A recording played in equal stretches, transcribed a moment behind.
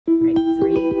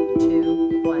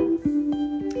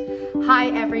Hi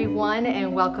everyone,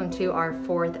 and welcome to our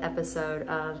 4th episode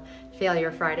of Failure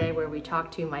Friday, where we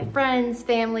talk to my friends,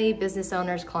 family, business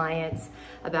owners, clients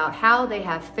about how they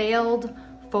have failed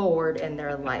forward in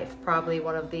their life. Probably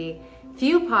one of the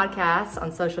few podcasts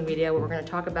on social media where we're going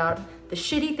to talk about the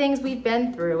shitty things we've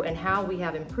been through and how we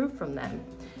have improved from them,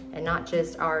 and not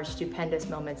just our stupendous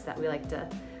moments that we like to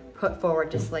put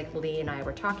forward, just like Lee and I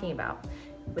were talking about.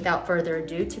 Without further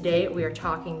ado, today we are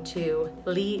talking to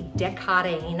Lee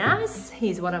Decardenas.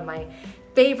 He's one of my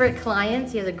favorite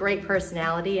clients. He has a great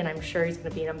personality, and I'm sure he's going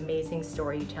to be an amazing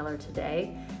storyteller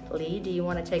today. Lee, do you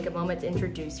want to take a moment to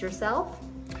introduce yourself?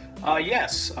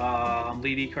 Yes, I'm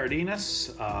Lee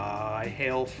Decardenas. I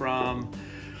hail from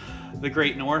the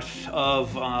great north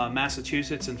of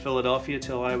Massachusetts and Philadelphia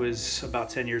till I was about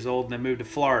 10 years old, and then moved to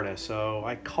Florida. So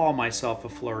I call myself a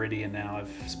Floridian now.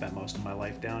 I've spent most of my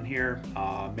life down here.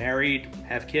 Married,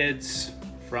 have kids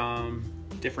from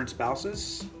different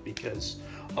spouses because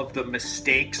of the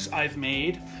mistakes I've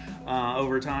made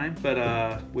over time,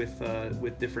 but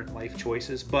with different life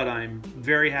choices. But I'm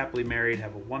very happily married,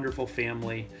 have a wonderful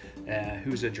family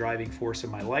who's a driving force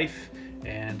in my life,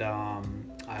 and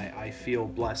I feel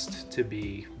blessed to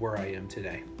be where I am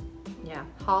today. Yeah,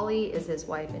 Holly is his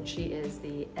wife, and she is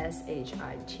the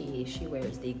SHIT. She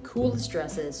wears the coolest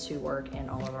dresses to work in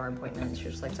all of our appointments.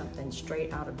 She's like something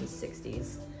straight out of the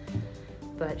 60s.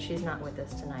 But she's not with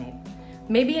us tonight.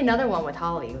 Maybe another one with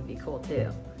Holly would be cool too.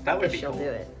 That would if be she'll cool. do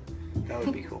it. That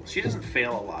would be cool. She doesn't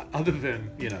fail a lot, other than,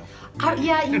 Yeah,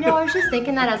 I was just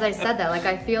thinking that as I said that. Like,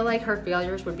 I feel like her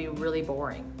failures would be really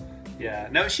boring. Yeah,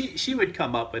 no, she would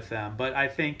come up with them, but I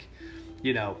think,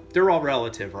 they're all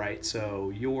relative, right?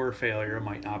 So your failure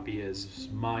might not be as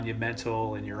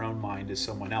monumental in your own mind as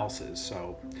someone else's.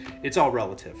 So it's all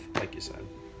relative, like you said.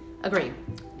 Agreed.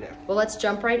 Yeah. Well, let's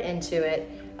jump right into it.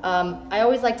 I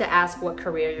always like to ask what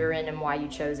career you're in and why you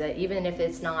chose it, even if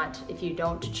you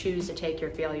don't choose to take your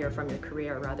failure from your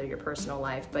career, rather your personal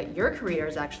life. But your career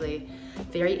is actually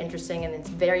very interesting, and it's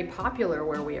very popular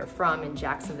where we are from in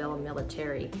Jacksonville,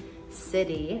 Military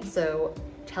City. So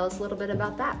tell us a little bit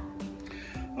about that.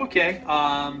 Okay.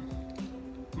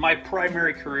 My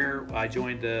primary career, I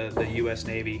joined the U.S.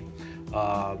 Navy.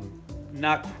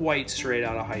 Not quite straight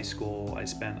out of high school. I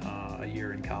spent a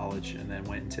year in college and then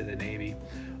went into the Navy.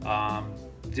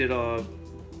 Did a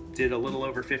little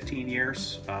over 15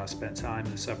 years. Spent time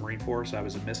in the submarine force. I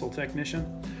was a missile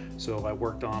technician, so I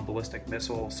worked on ballistic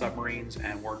missile submarines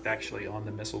and worked actually on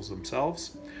the missiles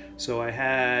themselves. So I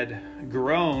had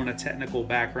grown a technical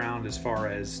background as far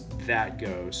as that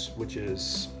goes, which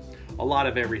is a lot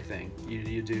of everything.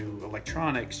 You do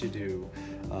electronics, you do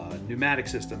pneumatic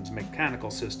systems,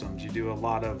 mechanical systems, you do a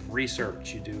lot of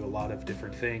research, you do a lot of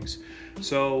different things.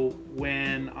 So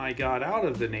when I got out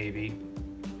of the Navy,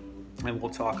 and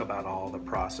we'll talk about all the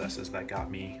processes that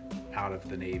got me out of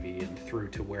the Navy and through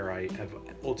to where I have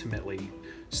ultimately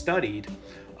studied,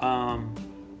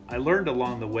 I learned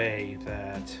along the way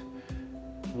that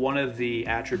one of the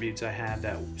attributes I had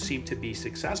that seemed to be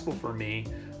successful for me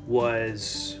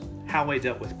was how I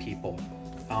dealt with people.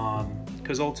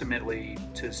 Because ultimately,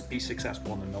 to be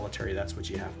successful in the military, that's what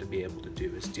you have to be able to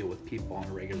do, is deal with people on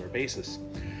a regular basis.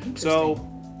 So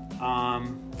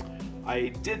I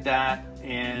did that,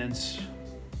 and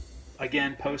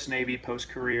again, post-Navy,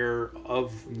 post-career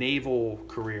of naval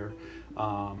career,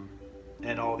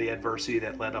 and all the adversity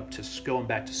that led up to going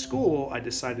back to school, I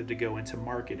decided to go into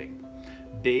marketing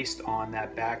based on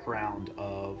that background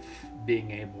of being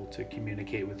able to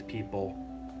communicate with people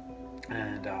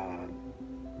and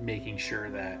making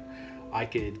sure that I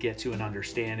could get to an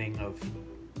understanding of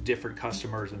different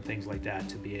customers and things like that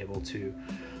to be able to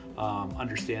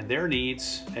understand their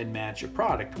needs and match a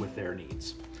product with their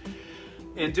needs.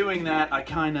 In doing that, I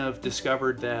kind of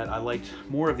discovered that I liked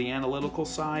more of the analytical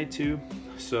side too.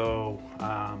 So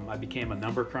I became a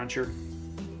number cruncher.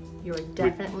 You're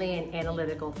definitely an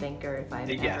analytical thinker, if I've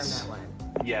ever met one.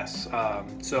 Yes.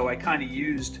 So I kind of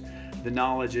used the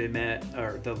knowledge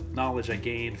I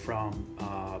gained from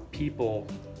people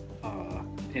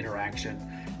interaction,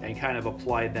 and kind of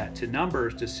applied that to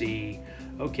numbers to see,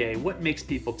 okay, what makes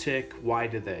people tick? Why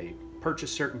do they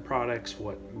purchase certain products?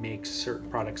 What makes certain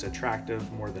products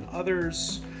attractive more than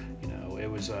others? It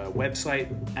was a website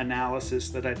analysis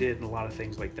that I did and a lot of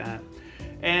things like that.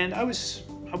 And I was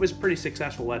pretty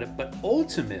successful at it, but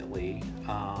ultimately,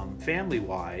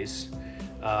 family-wise,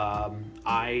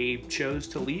 I chose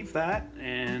to leave that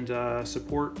and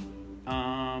support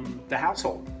the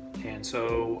household. And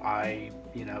so I,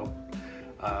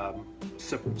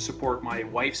 support my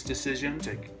wife's decision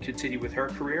to continue with her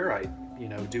career. I,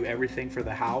 do everything for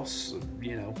the house,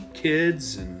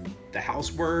 kids and the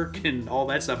housework and all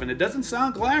that stuff. And it doesn't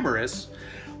sound glamorous,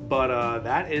 but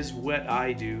that is what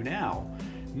I do now,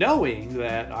 knowing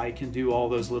that I can do all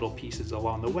those little pieces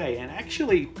along the way. And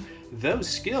actually, those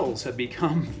skills have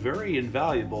become very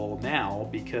invaluable now,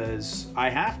 because I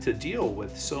have to deal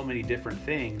with so many different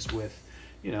things with,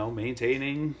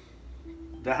 maintaining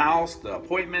the house, the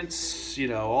appointments,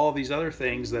 all these other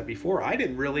things that before I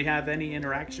didn't really have any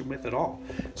interaction with at all.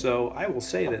 So I will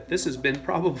say that this has been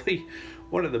probably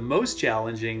one of the most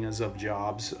challenging of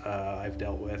jobs I've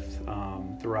dealt with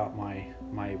throughout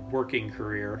my working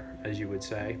career, as you would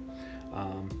say.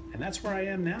 And that's where I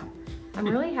am now. I'm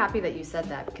really happy that you said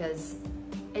that, because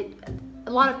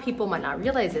a lot of people might not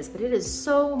realize this, but it is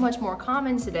so much more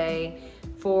common today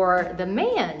for the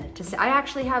man to say. I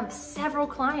actually have several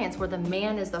clients where the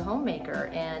man is the homemaker,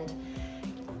 and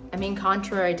I mean,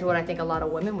 contrary to what I think a lot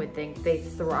of women would think, they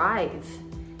thrive.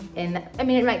 And I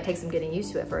mean, it might take some getting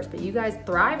used to at first, but you guys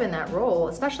thrive in that role,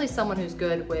 especially someone who's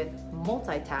good with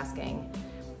multitasking.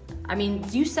 I mean,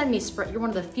 you send me you're one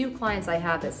of the few clients I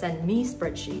have that send me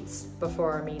spreadsheets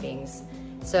before our meetings.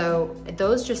 So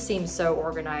those just seem so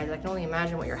organized. I can only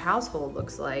imagine what your household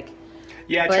looks like.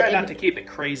 Yeah, I try not to keep it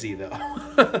crazy though.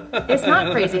 It's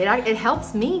not crazy. It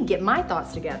helps me get my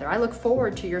thoughts together. I look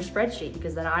forward to your spreadsheet,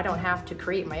 because then I don't have to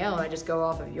create my own. I just go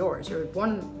off of yours. You're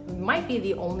might be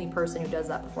the only person who does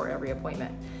that before every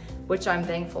appointment, which I'm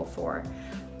thankful for.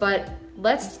 But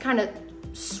let's kind of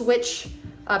switch,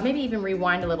 maybe even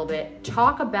rewind a little bit.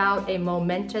 Talk about a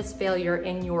momentous failure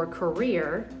in your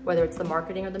career, whether it's the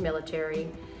marketing or the military,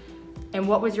 and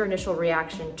what was your initial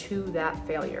reaction to that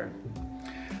failure?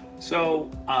 So,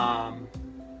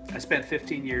 I spent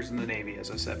 15 years in the Navy,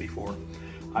 as I said before.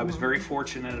 I was very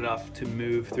fortunate enough to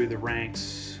move through the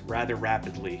ranks rather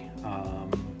rapidly.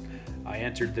 I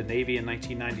entered the Navy in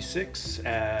 1996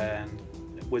 and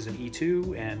was an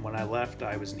E2, and when I left,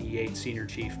 I was an E8 Senior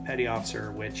Chief Petty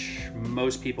Officer, which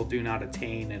most people do not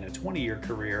attain in a 20-year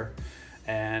career,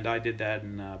 and I did that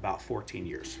in about 14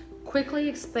 years. Quickly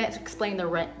explain the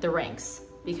ranks,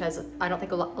 because I don't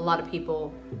think a lot of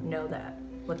people know that.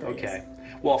 Okay.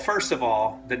 Well, first of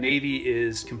all, the Navy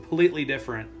is completely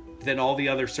different than all the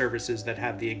other services that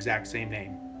have the exact same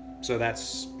name. So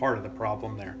that's part of the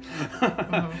problem there.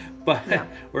 But yeah.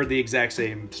 Or the exact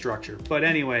same structure. But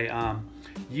anyway,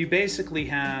 you basically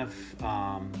have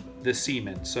the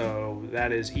seamen. So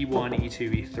that is E1,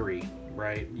 E2, E3,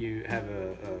 right? You have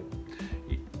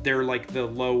they're like the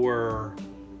lower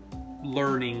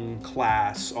learning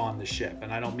class on the ship,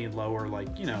 and I don't mean lower like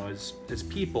as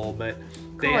people, but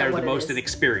they are the most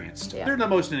inexperienced. Yeah. They're the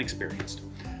most inexperienced.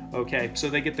 Okay, so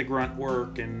they get the grunt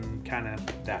work and kind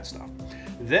of that stuff.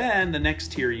 Then the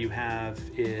next tier you have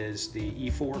is the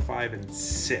E4, 5, and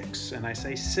 6, and I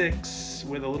say 6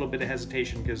 with a little bit of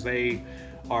hesitation because they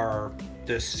are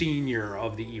the senior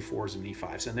of the E4s and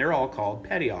E5s, and they're all called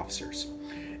petty officers,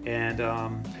 and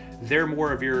they're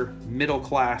more of your middle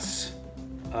class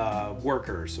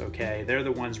workers. Okay, they're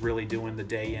the ones really doing the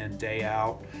day in, day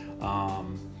out.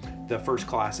 The first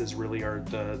classes really are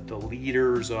the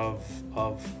leaders of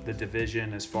the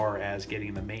division as far as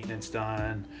getting the maintenance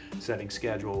done, setting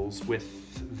schedules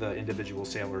with the individual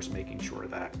sailors, making sure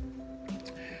that.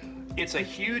 It's a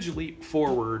huge leap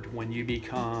forward when you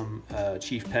become a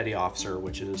Chief Petty Officer,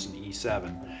 which is an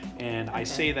E7. And I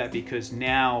say that because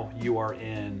now you are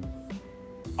in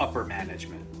upper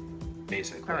management,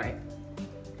 basically. All right.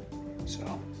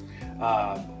 So,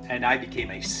 and I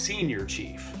became a senior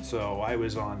chief, so I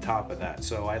was on top of that.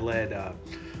 So I led a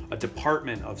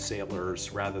department of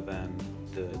sailors rather than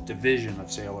the division of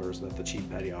sailors that the Chief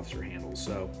Petty Officer handles.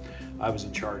 So I was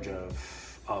in charge of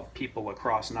people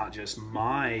across not just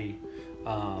my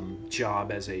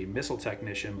job as a missile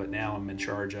technician, but now I'm in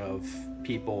charge of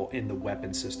people in the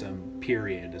weapon system,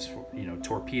 period, as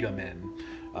torpedo men,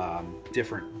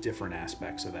 different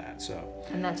aspects of that. So,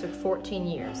 and that took 14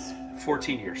 years.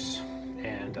 14 years,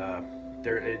 and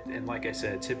and like I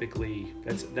said, typically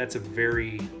that's a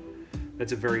very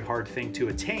hard thing to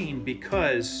attain,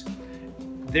 because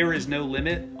there is no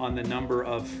limit on the number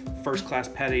of first-class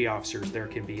petty officers there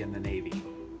can be in the Navy.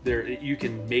 You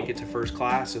can make it to first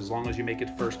class. As long as you make it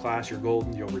to first class, you're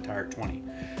golden. You'll retire at 20.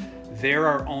 There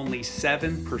are only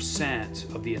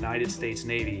 7% of the United States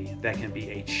Navy that can be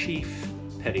a chief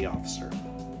petty officer.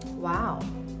 Wow.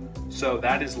 So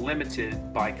that is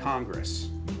limited by Congress.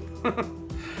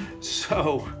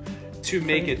 So to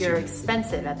make it you're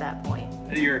expensive at that point.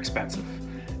 You're expensive.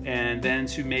 And then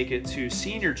to make it to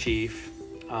senior chief,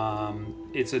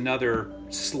 it's another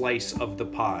slice of the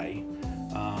pie.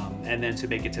 And then to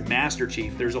make it to Master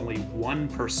Chief, there's only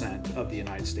 1% of the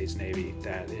United States Navy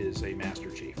that is a Master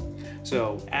Chief.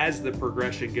 So as the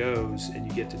progression goes and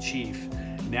you get to chief,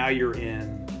 now you're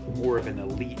in more of an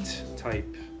elite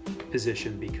type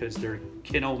position because there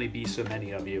can only be so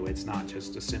many of you. It's not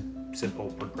just a simple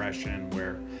progression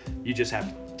where you just have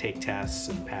to take tests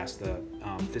and pass the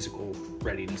physical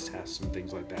readiness tests and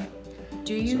things like that.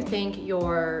 Do you think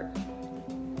your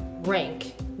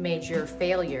rank made your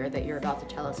failure that you're about to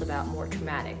tell us about more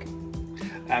traumatic?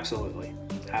 Absolutely.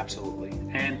 Absolutely.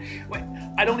 And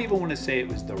I don't even want to say it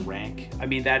was the rank. I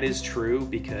mean, that is true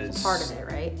because... It's part of it,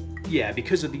 right? Yeah,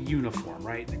 because of the uniform,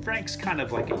 right? The rank's kind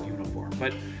of like a uniform,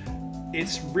 but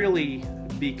it's really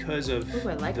because of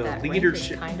I like the that.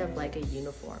 leadership. Rank is kind of like a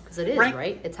uniform because it is, Rank,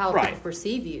 right? It's how right. people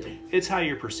perceive you. It's how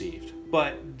you're perceived,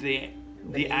 but the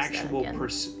actual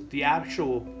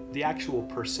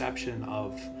perception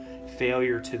of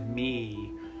failure to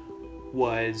me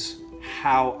was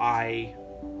how I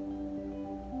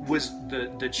was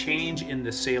the change in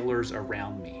the sailors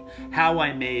around me, how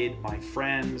I made my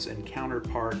friends and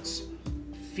counterparts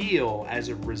feel as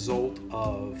a result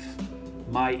of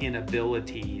my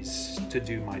inabilities to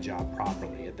do my job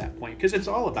properly at that point, because it's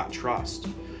all about trust.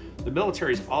 The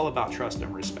military is all about trust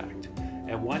and respect,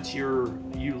 and once you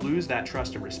lose that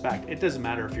trust and respect, it doesn't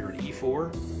matter if you're an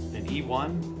E4, an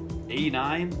E1,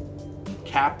 E9,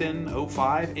 Captain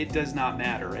 05, it does not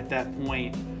matter at that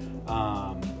point.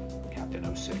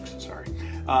 Captain 06, sorry.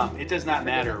 It does not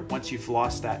matter. Once you've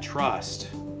lost that trust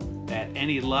at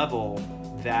any level,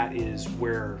 that is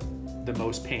where the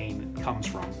most pain comes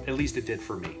from. At least it did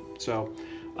for me. So,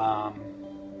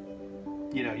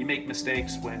 you make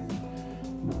mistakes when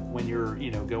you're,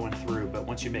 going through, but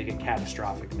once you make a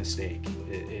catastrophic mistake,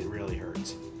 it really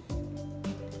hurts.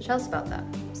 So tell us about that.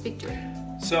 Speak to it.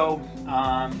 So,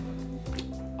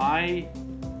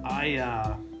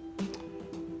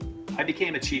 I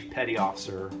became a chief petty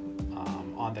officer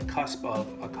on the cusp of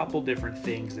a couple different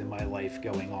things in my life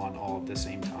going on all at the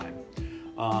same time.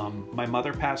 My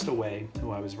mother passed away,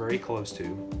 who I was very close to.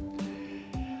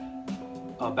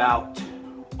 About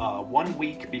 1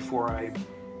 week before I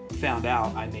found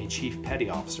out I made chief petty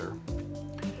officer,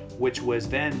 which was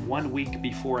then 1 week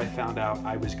before I found out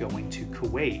I was going to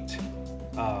Kuwait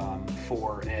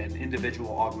for an individual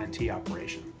augmentee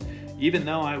operation. Even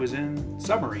though I was in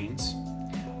submarines,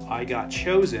 I got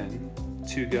chosen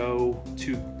to go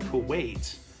to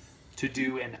Kuwait to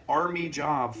do an Army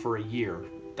job for a year.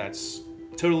 That's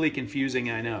totally confusing,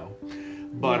 I know.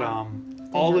 But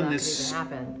all in this...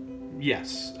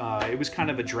 Yes, it was kind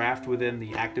of a draft within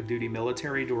the active duty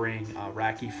military during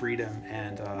Iraqi freedom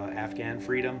and Afghan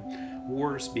freedom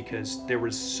wars, because there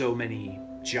was so many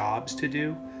jobs to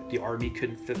do. The Army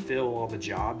couldn't fulfill all the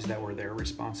jobs that were their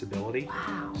responsibility.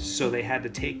 Wow. So they had to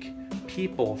take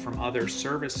people from other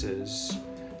services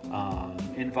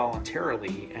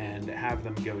involuntarily and have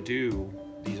them go do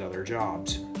these other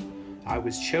jobs. I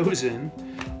was chosen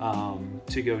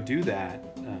to go do that.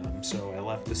 So I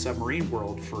left the submarine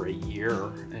world for a year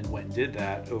and went and did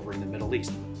that over in the Middle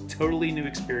East. Totally new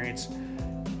experience.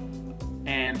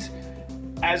 And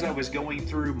as I was going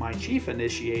through my chief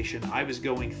initiation, I was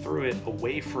going through it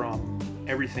away from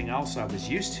everything else I was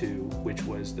used to, which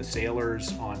was the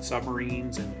sailors on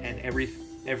submarines and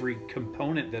every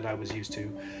component that I was used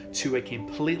to a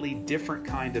completely different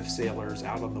kind of sailors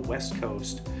out on the West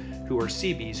Coast who are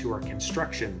Seabees, who are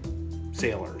construction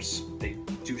sailors. They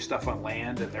do stuff on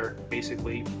land, and they're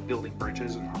basically building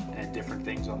bridges and different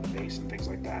things on the base and things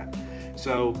like that.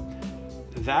 So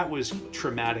that was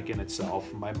traumatic in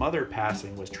itself. My mother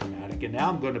passing was traumatic, and now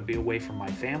I'm going to be away from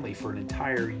my family for an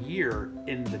entire year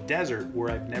in the desert where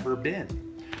I've never been.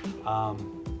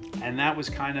 And that was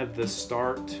kind of the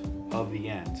start of the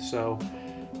end. So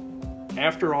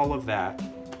after all of that,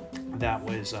 that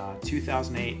was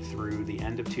 2008 through the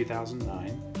end of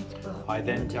 2009. I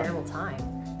then terrible time.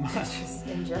 Just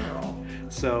in general.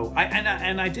 So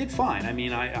I did fine. I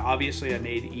mean, I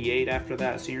made E8 after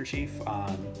that, senior chief.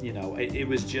 It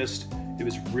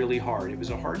was really hard. It was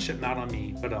a hardship not on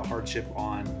me, but a hardship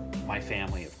on my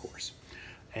family, of course,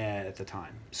 at the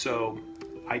time. So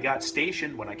I got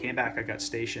stationed. When I came back, I got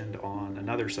stationed on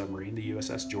another submarine, the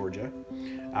USS Georgia,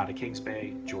 out of Kings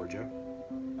Bay, Georgia.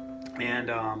 And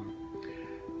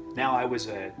now I was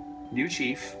a new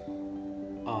chief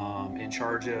in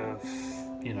charge of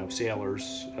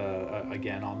sailors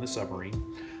again on the submarine,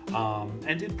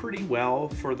 and did pretty well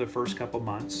for the first couple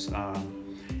months,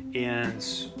 and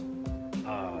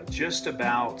just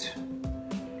about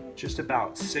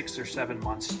 6 or 7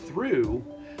 months through,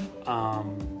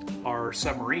 our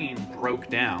submarine broke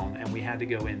down and we had to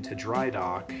go into dry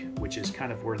dock, which is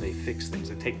kind of where they fix things.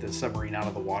 They take the submarine out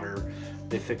of the water,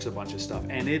 they fix a bunch of stuff,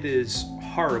 and it is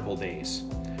horrible days.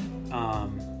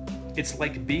 it's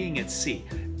like being at sea.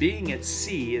 Being at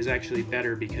sea is actually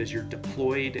better because you're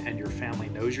deployed and your family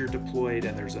knows you're deployed,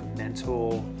 and there's a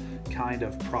mental kind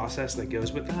of process that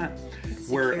goes with that.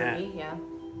 Security, yeah.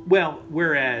 Well,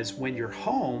 whereas when you're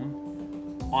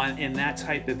home in that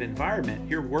type of environment,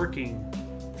 you're working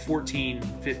 14,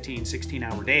 15,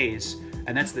 16-hour days,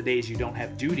 and that's the days you don't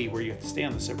have duty where you have to stay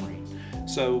on the submarine.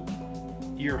 So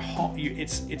you're home.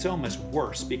 It's almost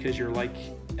worse because you're like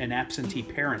an absentee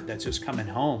parent that's just coming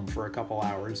home for a couple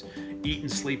hours, eating,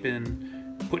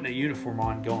 sleeping, putting a uniform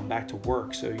on, going back to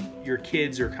work. So your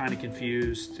kids are kind of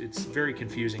confused. It's a very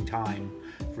confusing time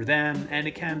for them, and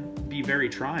it can be very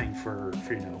trying for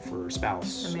a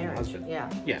spouse and husband.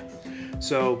 Yeah.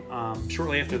 So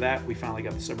shortly after that, we finally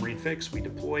got the submarine fixed. We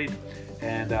deployed,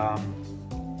 and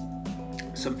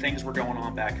some things were going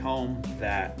on back home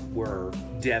that were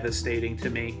devastating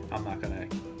to me. I'm not gonna,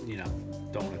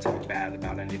 don't want to talk bad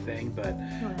about anything, but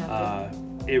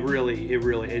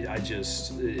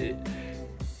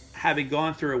having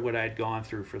gone through what I'd gone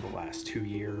through for the last 2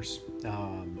 years,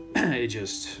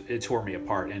 it tore me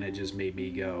apart, and it just made me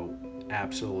go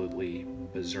absolutely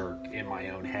berserk in my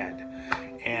own head.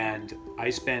 And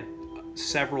I spent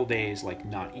several days like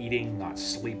not eating, not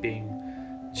sleeping,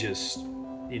 just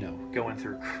going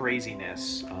through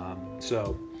craziness.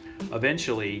 So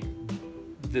eventually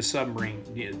the submarine,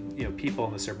 people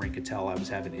on the submarine could tell I was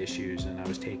having issues, and I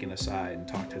was taken aside and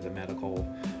talked to the medical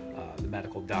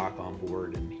doc on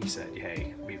board, and he said,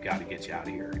 "Hey, we've got to get you out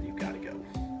of here, and you've got to go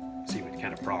see what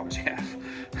kind of problems you have."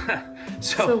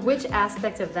 So which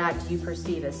aspect of that do you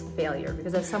perceive as failure?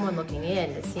 Because as someone looking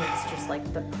in, it seems just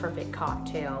like the perfect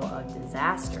cocktail of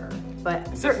disaster.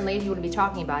 But certainly you wouldn't be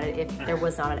talking about it if there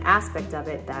was not an aspect of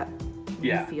it that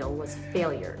you feel was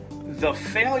failure. The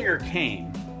failure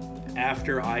came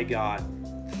after I got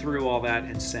through all that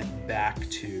and sent back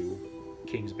to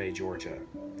Kings Bay, Georgia.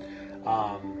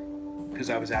 Because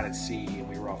I was out at sea and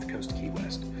we were off the coast of Key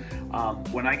West.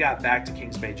 When I got back to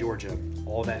Kings Bay, Georgia,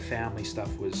 all that family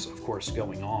stuff was, of course,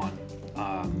 going on.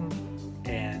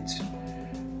 And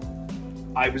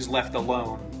I was left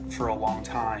alone for a long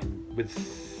time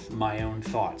with my own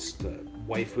thoughts. The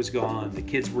wife was gone, the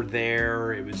kids were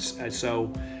there. It was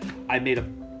so I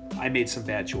made some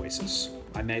bad choices.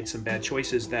 I made some bad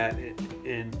choices that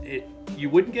you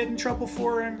wouldn't get in trouble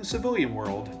for in the civilian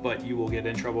world, but you will get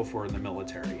in trouble for in the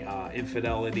military.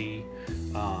 Infidelity,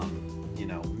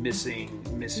 missing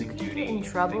duty. Get in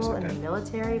trouble in the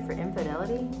military for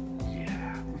infidelity?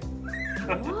 Yeah.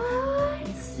 What?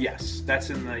 Yes, that's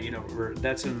in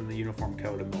the Uniform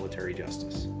Code of Military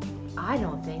Justice. I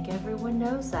don't think everyone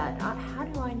knows that. How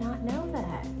do I not know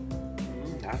that?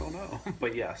 I don't know,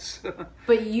 but yes.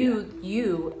 But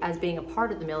you as being a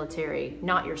part of the military,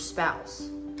 not your spouse.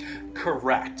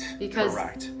 Correct. Because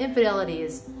infidelity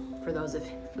is, for those of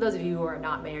you who are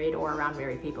not married or around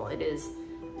married people,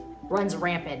 runs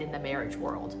rampant in the marriage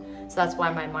world. So that's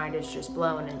why my mind is just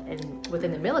blown. And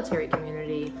within the military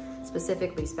community,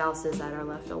 specifically spouses that are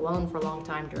left alone for a long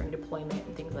time during deployment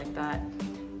and things like that,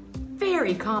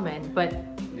 very common. But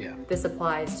this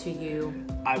applies to you.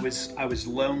 I was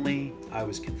lonely. I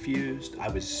was confused. I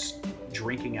was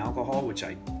drinking alcohol, which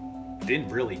I didn't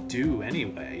really do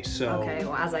anyway. So okay.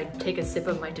 Well, as I take a sip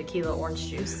of my tequila orange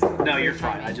juice. No, you're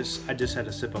fine. I just had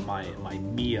a sip of my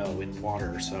Mio in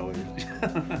water. So,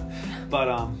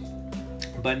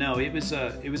 but no, it was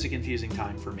a confusing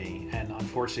time for me, and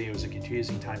unfortunately, it was a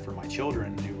confusing time for my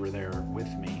children who were there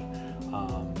with me,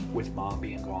 with mom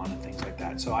being gone and things like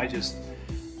that. So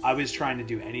I was trying to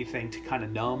do anything to kind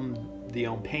of numb the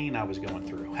own pain I was going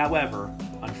through. However,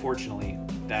 unfortunately,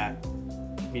 that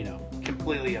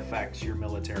completely affects your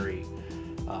military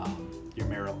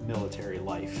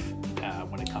life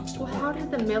when it comes to work. How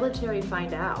did the military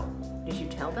find out? Did you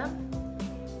tell them?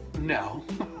 No.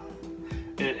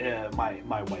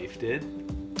 My wife did.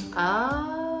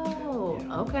 Oh,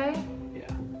 yeah. Okay.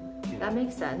 Yeah. That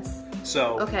makes sense.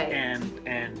 So, okay. And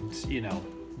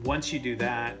once you do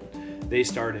that, they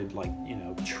started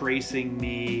tracing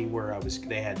me where I was.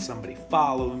 They had somebody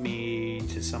follow me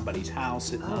to somebody's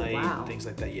house at night and things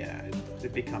like that. Yeah,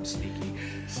 it becomes sneaky.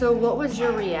 So what was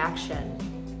your reaction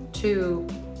to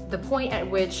the point at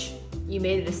which you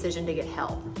made a decision to get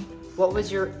help? What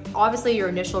was obviously your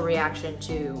initial reaction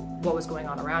to what was going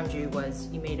on around you was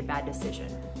you made a bad decision.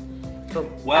 But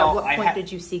at what point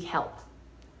did you seek help?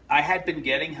 I had been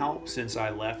getting help since I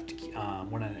left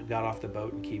when I got off the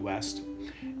boat in Key West.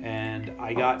 And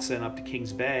I got sent up to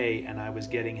Kings Bay, and I was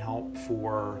getting help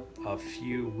for a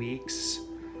few weeks.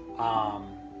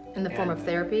 In the form of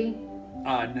therapy?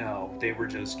 No, they were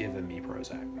just giving me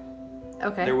Prozac.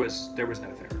 Okay. There was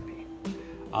no therapy.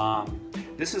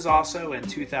 This is also in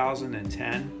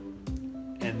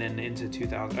 2010. And then into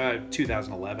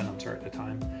 2011, I'm sorry, at the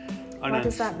time. Why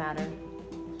does that matter?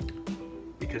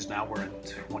 Because now we're in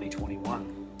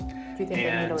 2021. Do you think they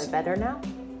handle it better now?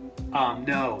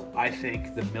 No, I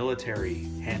think the military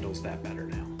handles that better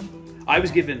now. I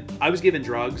was given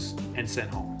drugs and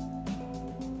sent home.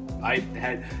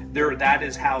 That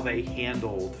is how they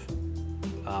handled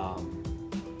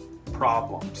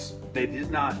problems. They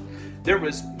did not. There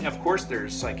was, of course,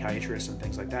 there's psychiatrists and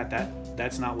things like that.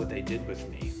 That's not what they did with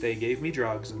me. They gave me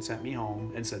drugs and sent me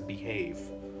home and said, behave.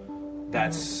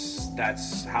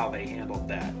 That's how they handled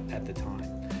that at the time.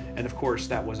 And of course,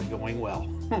 that wasn't going well,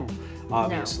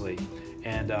 obviously.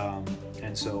 No.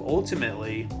 And so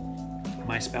ultimately,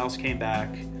 my spouse came back.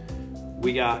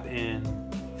 We got in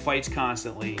fights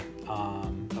constantly.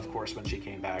 Of course, when she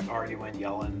came back, arguing,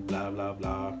 yelling, blah, blah,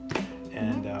 blah.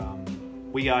 And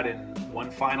we got in one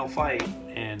final fight,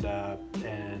 and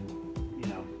you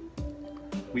know,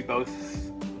 we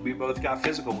both got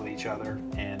physical with each other.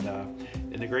 And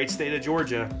in the great state of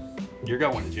Georgia, you're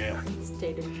going to jail.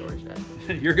 State of Georgia.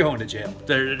 You're going to jail.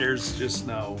 There's just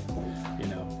no, you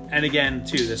know. And again,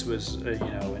 too, this was a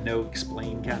no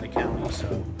explain kind of county.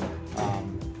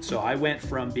 So I went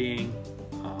from being,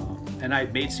 and I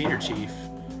made senior chief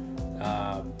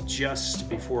just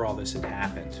before all this had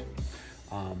happened.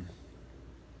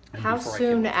 How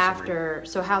soon after?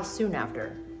 So how soon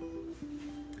after?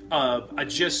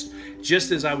 Just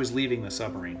as I was leaving the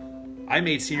submarine. I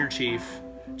made senior chief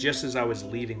just as I was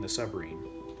leaving the submarine.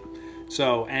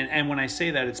 So, and when I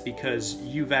say that, it's because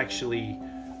you've actually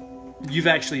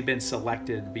been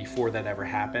selected before that ever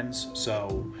happens.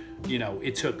 So, you know,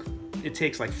 it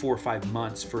takes like 4 or 5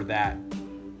 months for that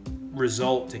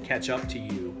result to catch up to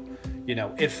you. You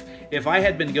know, if I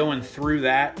had been going through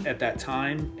that at that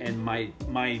time, and my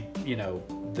you know,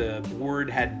 the board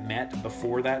had met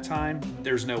before that time,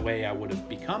 there's no way I would have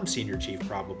become senior chief.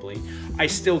 Probably I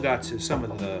still got to some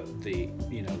of the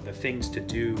you know, the things to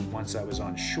do once I was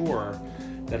on shore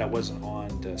that I wasn't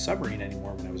on the submarine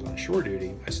anymore. When I was on shore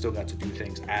duty, I still got to do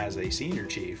things as a senior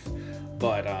chief,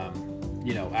 but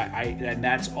you know, and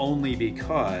that's only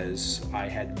because I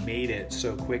had made it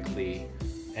so quickly.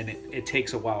 And it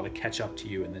takes a while to catch up to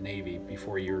you in the Navy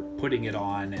before you're putting it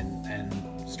on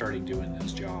and starting doing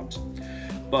those jobs.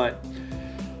 But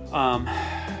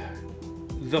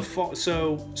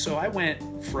so I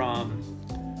went from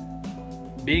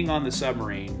being on the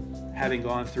submarine, having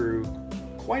gone through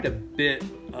quite a bit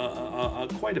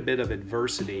of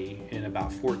adversity in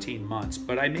about 14 months,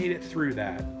 but I made it through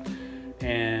that,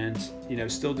 and you know,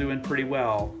 still doing pretty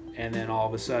well. And then all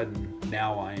of a sudden,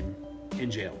 now I'm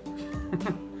in jail.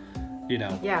 You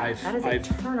know, yeah, that is a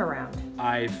turnaround.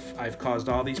 I've caused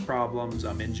all these problems.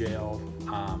 I'm in jail,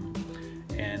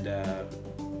 and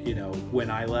you know,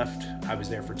 when I left, I was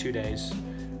there for 2 days.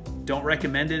 Don't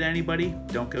recommend it to anybody.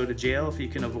 Don't go to jail if you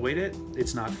can avoid it.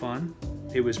 It's not fun.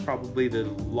 It was probably the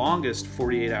longest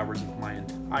 48 hours of my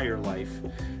entire life,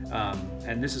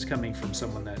 and this is coming from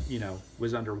someone that, you know,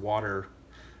 was underwater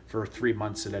for 3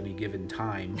 months at any given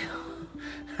time.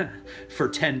 For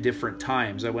 10 different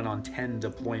times. I went on 10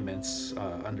 deployments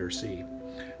undersea.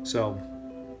 So,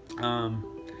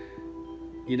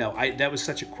 you know, that was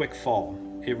such a quick fall.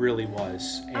 It really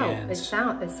was. And, it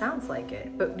sounds like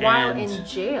it. But while in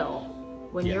jail,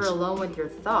 when you're alone with your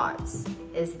thoughts,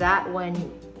 is that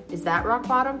rock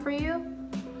bottom for you?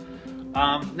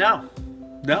 No,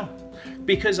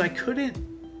 because I couldn't.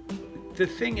 The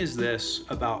thing is this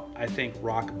about, I think,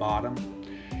 rock bottom.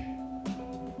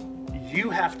 You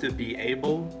have to be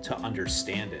able to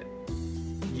understand it.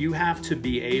 You have to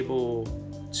be able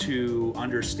to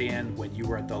understand when you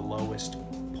were at the lowest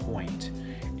point.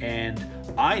 And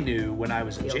I knew when I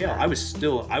was in jail, I was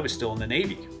still in the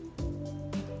Navy.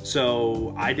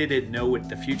 So I didn't know what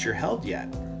the future held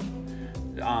yet.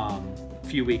 A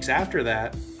few weeks after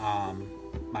that,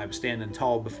 I was standing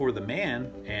tall before the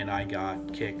man, and I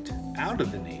got kicked out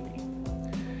of the Navy.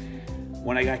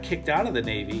 When I got kicked out of the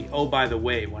Navy, oh, by the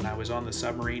way, when I was on the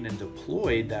submarine and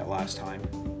deployed that last time,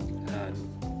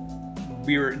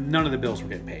 none of the bills were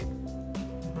getting paid.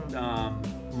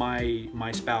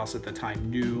 My spouse at the time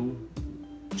knew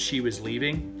she was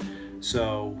leaving,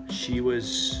 so she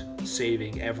was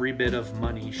saving every bit of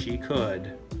money she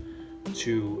could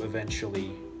to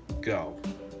eventually go.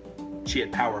 She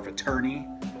had power of attorney,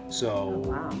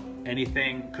 so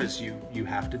anything, because you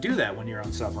have to do that when you're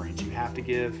on submarines. You have to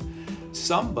give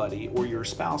somebody or your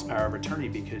spouse power of attorney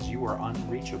because you are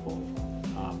unreachable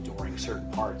during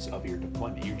certain parts of your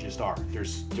deployment. You just are.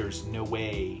 There's no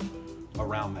way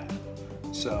around that.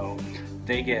 So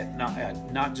they get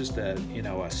not just a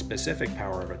specific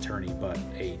power of attorney, but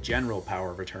a general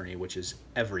power of attorney, which is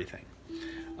everything.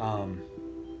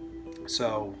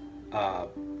 So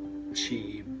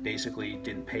she basically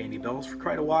didn't pay any bills for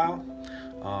quite a while.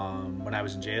 When I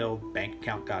was in jail, bank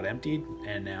account got emptied,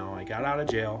 and now I got out of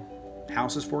jail.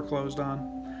 House is foreclosed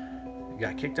on.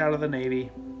 Got kicked out of the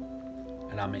Navy,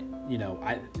 and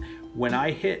when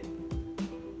I hit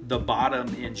the bottom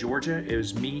in Georgia, it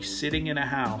was me sitting in a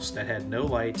house that had no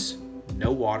lights,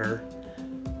 no water.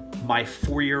 My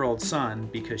 4-year-old son,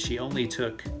 because she only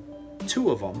took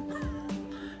 2 of them.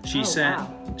 She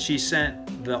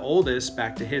sent the oldest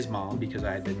back to his mom because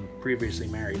I had been previously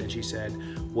married, and she said,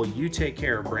 well, you take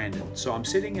care of Brandon. So I'm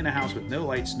sitting in a house with no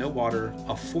lights, no water,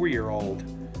 a 4-year-old,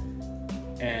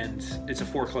 and it's a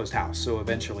foreclosed house. So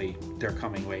eventually they're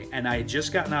coming away. And I had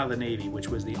just gotten out of the Navy, which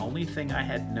was the only thing I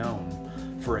had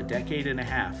known for a decade and a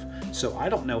half. So I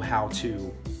don't know how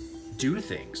to do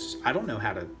things. I don't know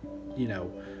how to,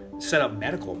 set up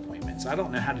medical appointments. I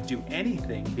don't know how to do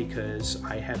anything because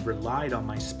I had relied on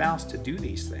my spouse to do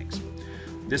these things.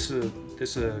 This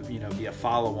be a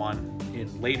follow-on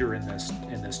later in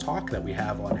this talk that we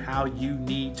have on how you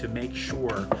need to make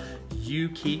sure you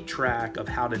keep track of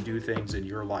how to do things in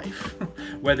your life,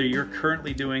 whether you're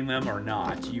currently doing them or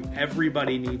not.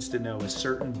 Everybody needs to know a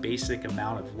certain basic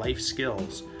amount of life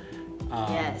skills.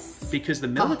 Yes. Because the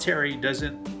military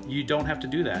you don't have to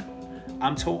do that.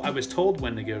 I was told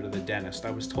when to go to the dentist.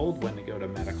 I was told when to go to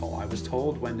medical. I was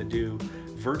told when to do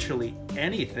virtually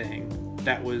anything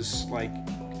that was like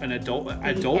an adult. The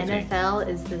NFL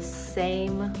is the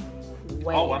same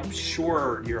way. Oh, I'm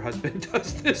sure your husband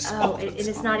does this. Oh, and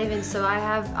it's not even so. I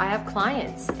have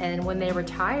clients, and when they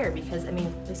retire, because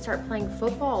they start playing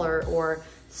football or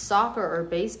soccer or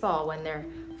baseball when they're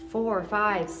 4,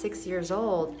 5, 6 years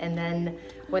old, and then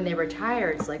when they retire,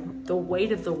 it's like the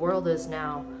weight of the world is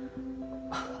now.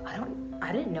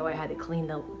 I didn't know I had to clean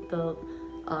the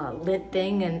lint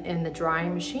thing and the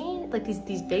drying machine, like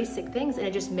these basic things, and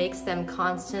it just makes them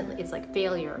constantly. It's like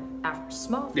failure after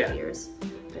small failures,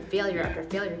 but failure after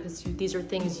failure, because these are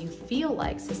things you feel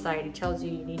like society tells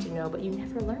you need to know, but you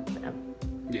never learned them.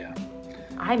 Yeah,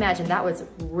 I imagine that was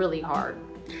really hard.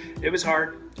 It was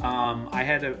hard. I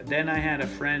had a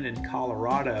friend in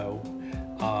Colorado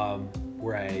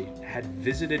where I had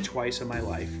visited twice in my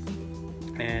life,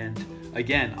 and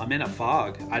again, I'm in a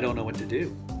fog. I don't know what to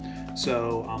do.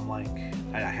 So I'm like,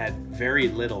 I had very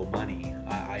little money.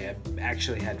 I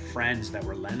actually had friends that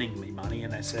were lending me money,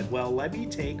 and I said, well, let me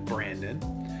take Brandon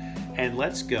and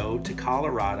let's go to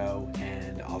Colorado,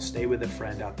 and I'll stay with a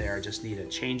friend out there. I just need a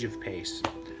change of pace.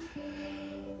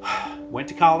 Went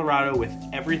to Colorado with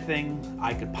everything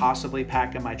I could possibly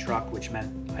pack in my truck, which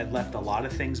meant I left a lot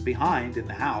of things behind in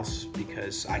the house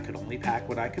because I could only pack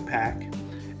what I could pack,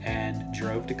 and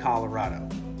drove to Colorado,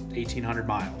 1,800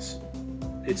 miles.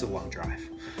 It's a long drive.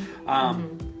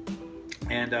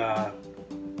 And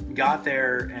got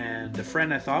there, and the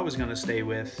friend I thought I was going to stay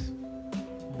with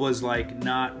was like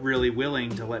not really willing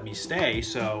to let me stay.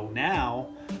 So now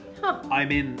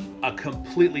I'm in a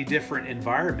completely different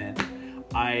environment.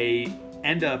 I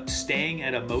end up staying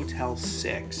at a Motel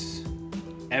 6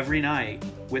 every night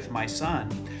with my son,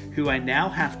 who I now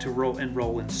have to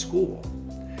enroll in school.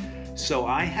 So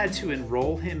I had to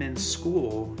enroll him in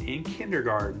school in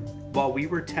kindergarten while we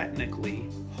were technically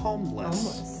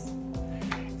homeless.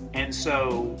 And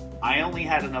so I only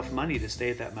had enough money to stay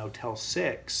at that Motel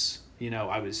 6.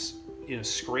 I was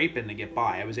scraping to get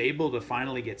by. I was able to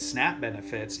finally get SNAP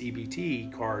benefits,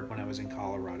 EBT card, when I was in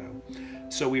Colorado.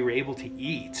 So we were able to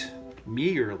eat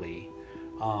meagerly.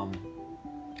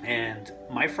 And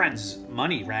my friend's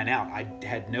money ran out. I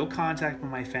had no contact with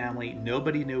my family.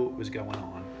 Nobody knew what was going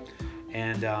on.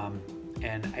 And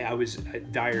I was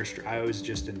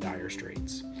just in dire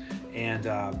straits. And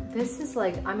this is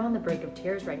like, I'm on the brink of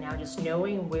tears right now, just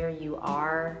knowing where you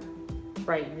are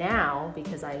right now,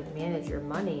 because I manage your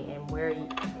money, and where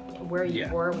you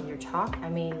were when you're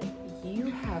talking. You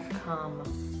have come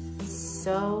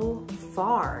so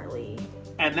far, Lee.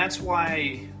 And that's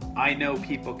why I know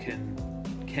people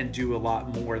can do a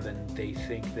lot more than they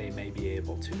think they may be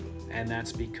able to. And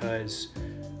that's because,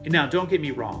 now don't get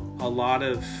me wrong, a lot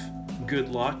of good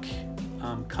luck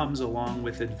comes along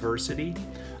with adversity.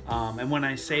 And when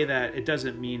I say that, it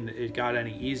doesn't mean it got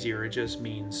any easier. It just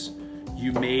means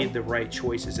you made the right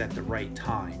choices at the right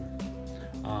time.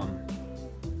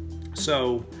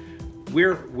 So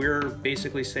we're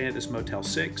basically staying at this Motel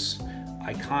 6.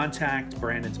 I contact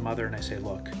Brandon's mother and I say,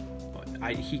 look,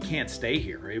 he can't stay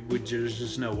here. There's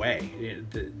just no way.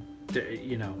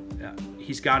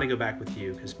 He's got to go back with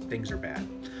you because things are bad.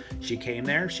 She came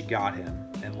there, she got him,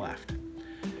 and left.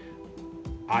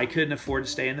 I couldn't afford to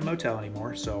stay in the motel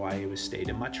anymore, so I stayed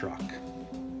in my truck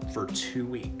for 2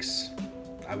 weeks.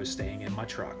 I was staying in my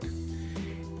truck.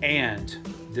 And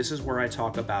this is where I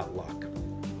talk about luck.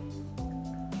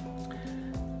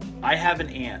 I have an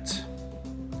aunt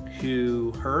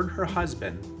who her and her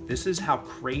husband, this is how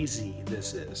crazy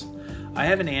this is. I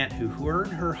have an aunt who her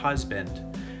and her husband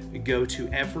go to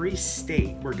every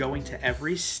state. We're going to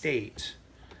every state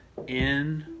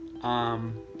in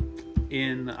the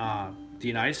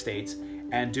United States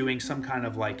and doing some kind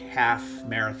of like half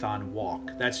marathon walk.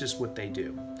 That's just what they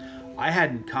do. I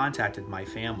hadn't contacted my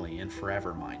family in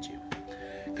forever, mind you,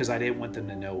 because I didn't want them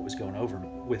to know what was going over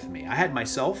with me. I had my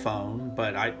cell phone,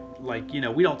 but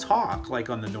we don't talk like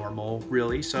on the normal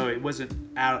really, so it wasn't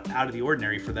out of the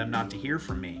ordinary for them not to hear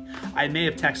from me. I may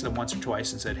have texted them once or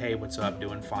twice and said, hey, what's up,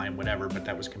 doing fine, whatever, but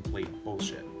that was complete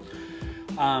bullshit.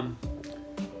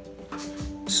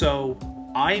 So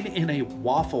I'm in a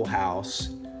Waffle House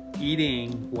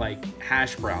eating like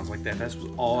hash browns like that. That's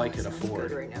all I could afford.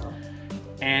 Good right now.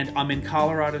 And I'm in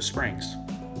Colorado Springs.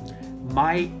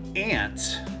 My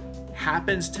aunt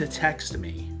happens to text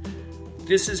me.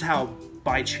 This is how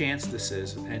by chance this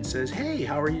is, and says, hey,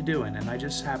 how are you doing? And I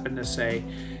just happen to say,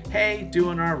 hey,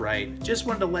 doing all right. Just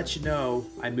wanted to let you know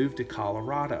I moved to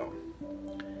Colorado.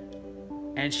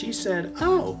 And she said,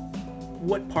 oh,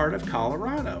 what part of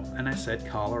Colorado? And I said,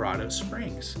 Colorado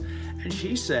Springs. And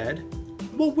she said,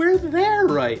 well, we're there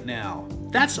right now.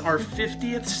 That's our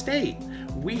 50th state.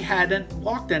 We hadn't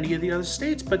walked any of the other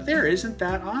states, but there, isn't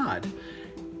that odd?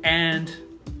 And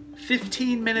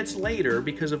 15 minutes later,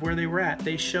 because of where they were at,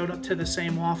 they showed up to the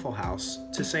same Waffle House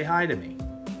to say hi to me.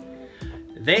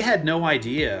 They had no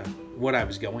idea what I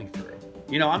was going through.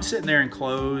 You know, I'm sitting there in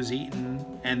clothes, eating,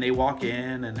 and they walk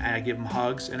in, and I give them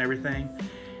hugs and everything.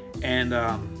 And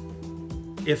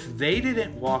if they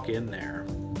didn't walk in there,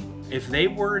 if they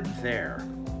weren't there,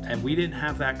 and we didn't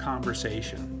have that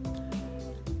conversation,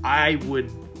 I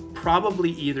would probably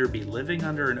either be living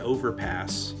under an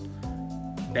overpass,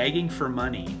 begging for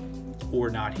money,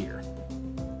 or not here.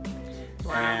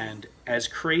 Wow. And as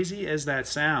crazy as that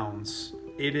sounds,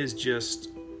 it is just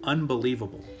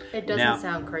unbelievable. It doesn't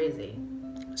sound crazy.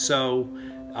 So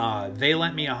they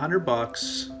lent me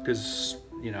 $100 because,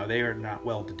 you know, they are not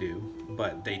well-to-do,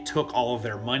 but they took all of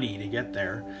their money to get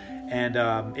there. And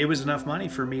it was enough money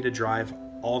for me to drive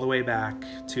all the way back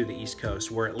to the East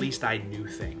Coast, where at least I knew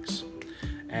things.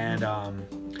 And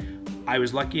I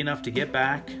was lucky enough to get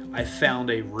back. I found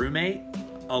a roommate,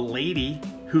 a lady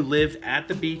who lived at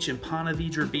the beach in Ponte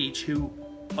Vedra Beach, who,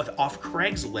 off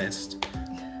Craigslist,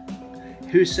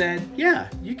 who said, yeah,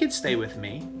 you can stay with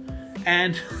me,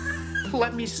 and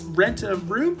let me rent a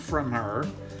room from her.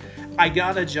 I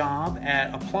got a job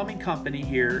at a plumbing company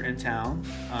here in town,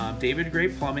 David Gray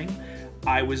Plumbing.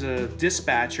 I was a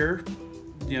dispatcher,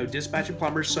 dispatcher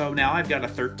plumber. So now I've got a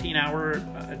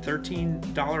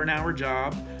 $13 an hour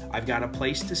job. I've got a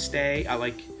place to stay.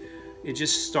 It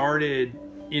just started,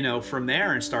 from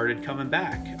there, and started coming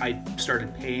back. I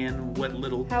started paying what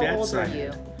little debts I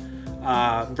had.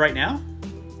 How old are you? Right now?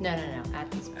 No.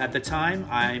 At this point. At the time,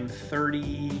 I'm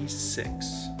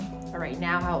 36. All right.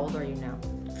 Now, how old are you now?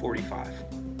 45.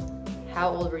 How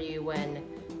old were you when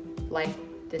life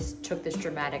took this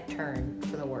dramatic turn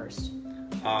for the worst?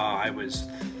 I was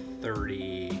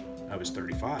 30. I was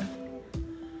 35.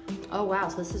 Oh wow!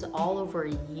 So this is all over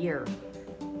a year.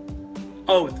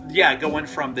 Oh yeah, going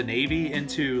from the Navy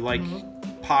into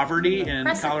poverty in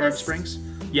Colorado Springs.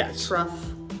 Yes. It's rough.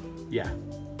 Yeah,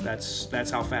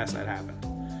 that's how fast that happened.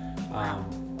 Wow.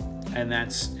 And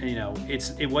that's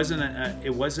it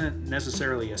wasn't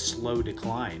necessarily a slow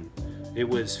decline. It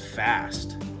was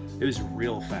fast. It was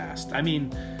real fast. I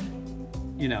mean,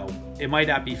 it might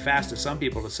not be fast to some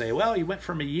people to say, well, you went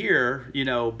from a year,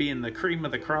 being the cream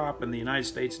of the crop in the United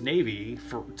States Navy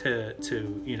to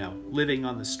living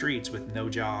on the streets with no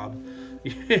job.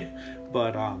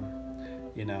 But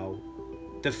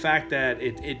the fact that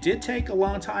it did take a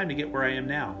long time to get where I am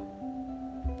now.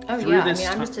 Oh yeah, I mean,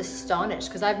 I'm just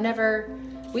astonished because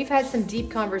we've had some deep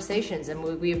conversations and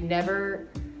we've never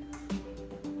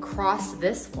crossed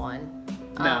this one.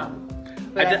 No.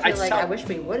 But I feel I wish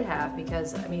we would have,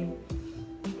 because I mean,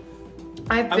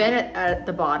 I've been at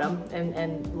the bottom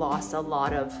and lost a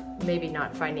lot of, maybe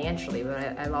not financially,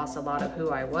 but I lost a lot of who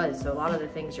I was. So a lot of the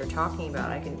things you're talking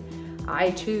about,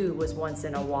 I too was once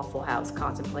in a Waffle House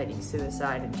contemplating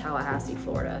suicide in Tallahassee,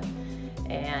 Florida.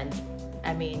 And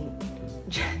I mean,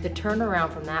 the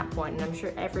turnaround from that point, and I'm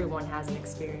sure everyone has an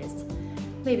experience,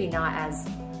 maybe not as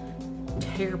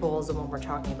terrible as the one we're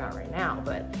talking about right now,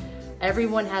 but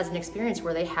everyone has an experience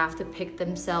where they have to they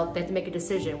have to make a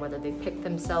decision whether they pick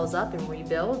themselves up and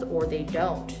rebuild or they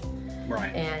don't.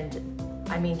 Right. And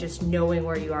I mean, just knowing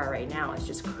where you are right now is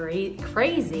just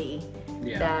crazy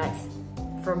that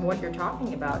from what you're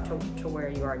talking about to where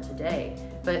you are today.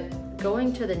 But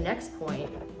going to the next point,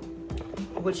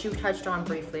 which you touched on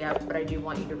briefly, but I do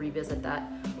want you to revisit that.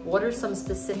 What are some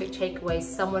specific takeaways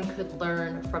someone could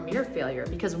learn from your failure?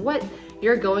 Because what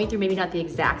you're going through, maybe not the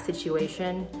exact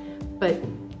situation, but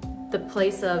the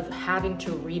place of having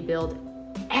to rebuild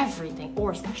everything, or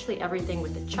especially everything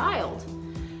with a child.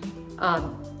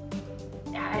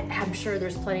 I'm sure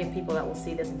there's plenty of people that will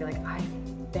see this and be like,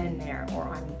 I've been there, or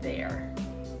I'm there.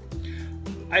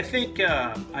 I think,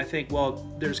 well,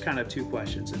 there's kind of two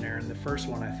questions in there. And the first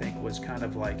one, I think, was kind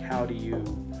of like, how do you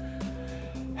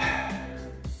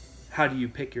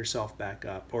pick yourself back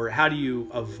up? Or how do you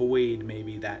avoid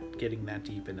maybe that getting that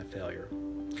deep into failure?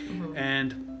 Mm-hmm.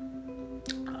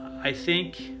 And I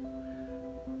think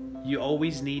you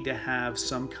always need to have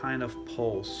some kind of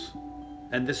pulse,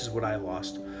 and this is what I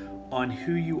lost, on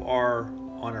who you are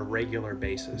on a regular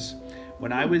basis.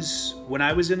 When I was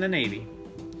in the Navy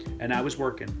and I was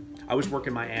working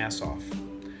my ass off,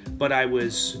 but I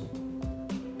was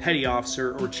petty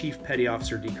officer or chief petty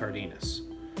officer Decardenas.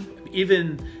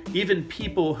 Even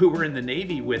people who were in the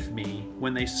Navy with me,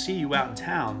 when they see you out in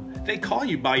town, they call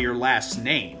you by your last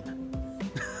name.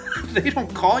 They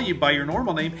don't call you by your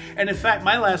normal name. And in fact,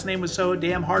 my last name was so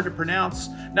damn hard to pronounce.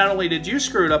 Not only did you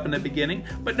screw it up in the beginning,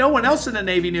 but no one else in the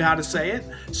Navy knew how to say it.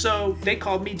 So they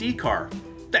called me Decar.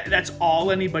 That's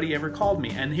all anybody ever called me.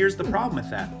 And here's the problem with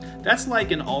that. That's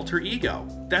like an alter ego.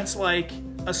 That's like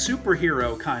a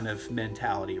superhero kind of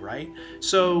mentality, right?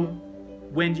 So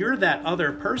when you're that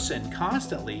other person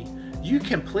constantly, you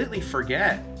completely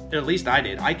forget, at least I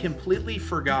did, I completely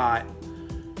forgot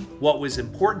what was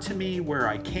important to me, where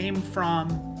I came from,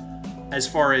 as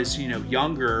far as,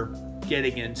 younger,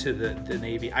 getting into the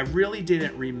Navy. I really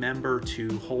didn't remember to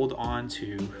hold on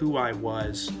to who I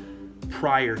was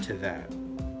prior to that.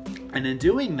 And in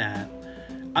doing that,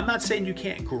 I'm not saying you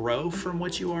can't grow from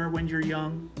what you are when you're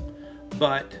young,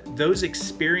 but those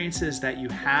experiences that you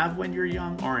have when you're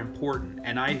young are important.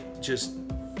 And I just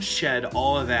shed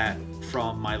all of that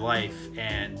from my life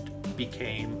and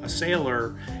became a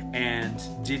sailor and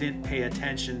didn't pay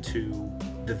attention to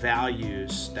the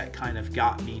values that kind of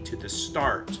got me to the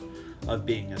start of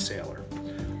being a sailor.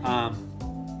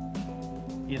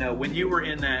 When you were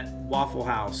in that Waffle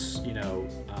House,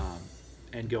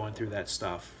 and going through that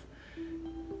stuff,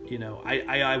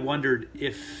 I wondered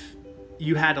if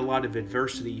you had a lot of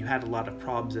adversity, you had a lot of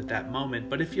problems at that moment,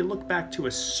 but if you look back to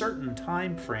a certain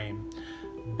time frame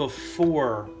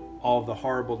before all the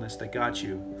horribleness that got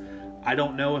you, I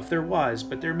don't know if there was,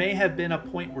 but there may have been a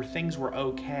point where things were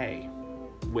okay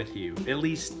with you, at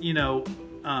least,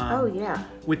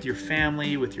 with your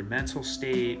family, with your mental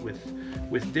state,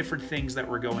 with different things that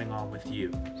were going on with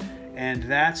you. And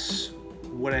that's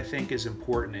what I think is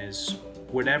important, is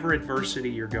whatever adversity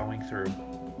you're going through,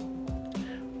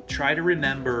 try to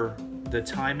remember the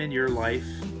time in your life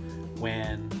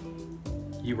when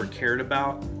you were cared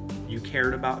about, you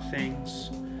cared about things,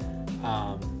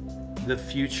 the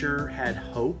future had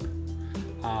hope,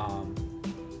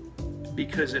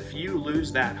 because if you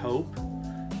lose that hope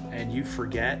and you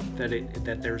forget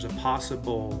that there's a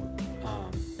possible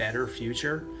better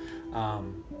future,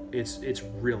 it's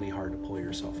really hard to pull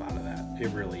yourself out of that. It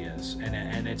really is,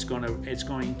 and it's going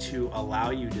to allow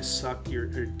you to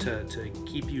to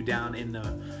keep you down in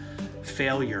the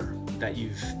failure that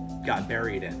you've got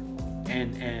buried in,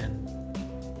 and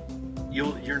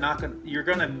you're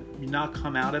gonna not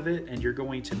come out of it, and you're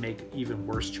going to make even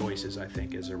worse choices, I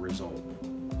think, as a result.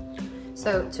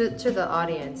 So to the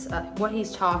audience, what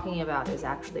he's talking about is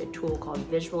actually a tool called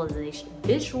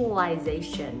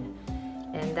visualization.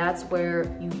 And that's where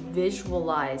you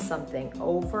visualize something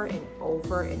over and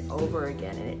over and over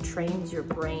again, and it trains your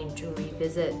brain to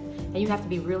revisit. And you have to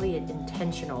be really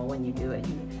intentional when you do it.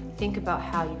 You think about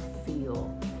how you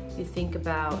feel. You think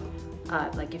about,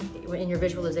 like if in your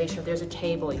visualization, if there's a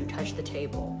table, you touch the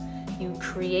table. You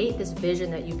create this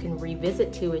vision that you can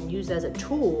revisit to and use as a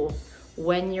tool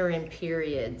when you're in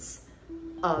periods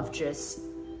of just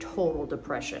total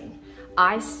depression.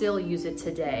 I still use it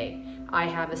today. I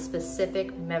have a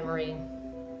specific memory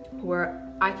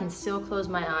where I can still close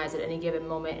my eyes at any given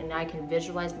moment and I can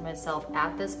visualize myself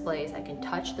at this place. I can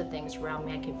touch the things around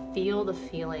me. I can feel the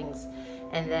feelings.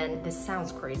 And then, this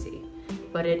sounds crazy,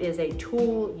 but it is a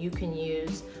tool you can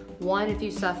use. One, if you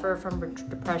suffer from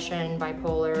depression,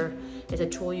 bipolar, it's a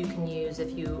tool you can use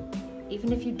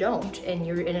even if you don't, and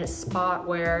you're in a spot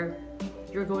where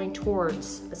you're going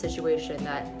towards a situation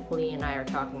that Lee and I are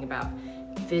talking about.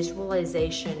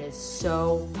 Visualization is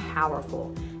so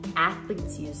powerful.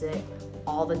 Athletes use it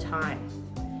all the time.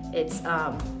 It's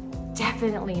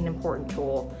definitely an important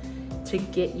tool to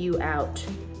get you out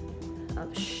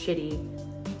of just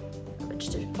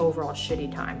an overall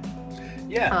shitty time.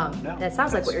 Yeah, that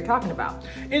sounds like what you're talking about.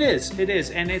 It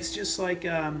is, and it's just like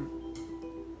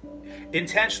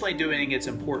intentionally doing it's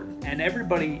important. And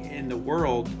everybody in the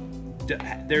world,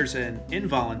 there's an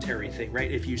involuntary thing,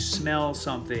 right? If you smell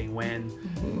something when,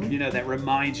 you know, that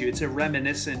reminds you, it's a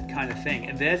reminiscent kind of thing.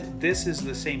 And this is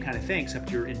the same kind of thing,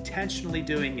 except you're intentionally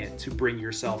doing it to bring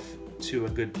yourself to a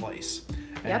good place.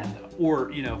 Yep.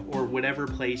 Or whatever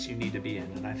place you need to be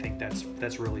in. And I think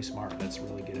that's really smart. That's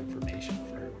really good information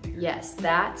for everyone to hear. Yes,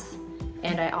 that.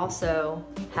 And I also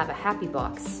have a happy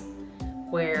box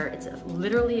where it's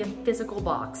literally a physical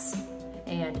box.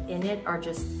 And in it are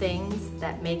just things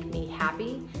that make me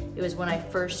happy. It was when I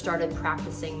first started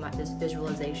practicing this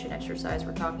visualization exercise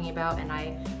we're talking about, and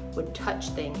I would touch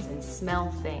things and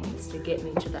smell things to get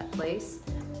me to that place.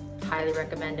 Highly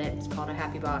recommend it. It's called a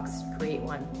happy box. Create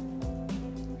one.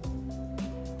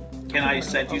 Can I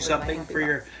send you something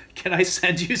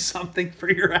for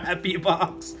your happy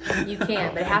box? You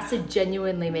can, but it has to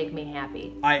genuinely make me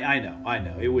happy. I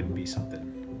know. It wouldn't be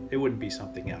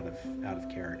something out of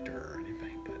character or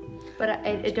anything, but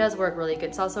it does work really good.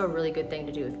 It's also a really good thing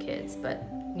to do with kids, but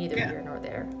neither here nor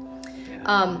there.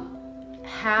 Yeah.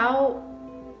 How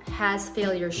has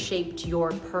failure shaped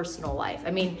your personal life?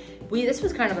 I mean, this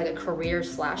was kind of like a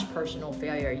career/personal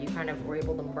failure. You kind of were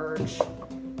able to merge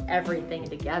everything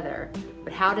together,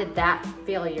 but how did that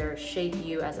failure shape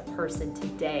you as a person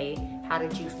today? How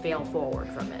did you fail forward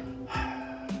from it?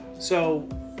 So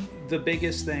the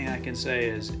biggest thing I can say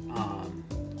is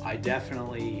I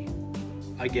definitely,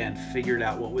 again, figured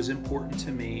out what was important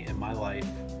to me in my life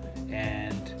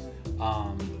and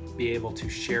be able to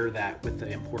share that with the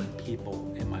important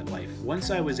people in my life. Once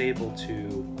I was able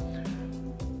to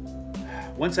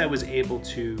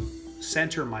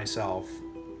center myself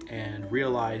and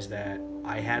realize that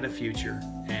I had a future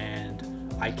and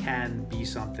I can be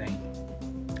something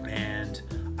and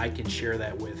I can share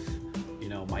that with, you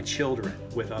know, my children,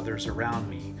 with others around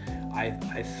me, I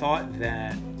thought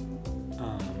that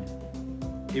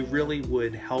it really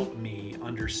would help me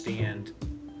understand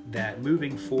that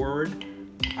moving forward,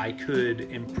 I could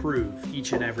improve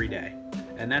each and every day.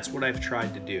 And that's what I've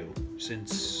tried to do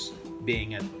since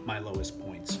being at my lowest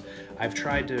points. I've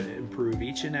tried to improve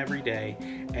each and every day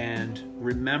and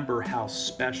remember how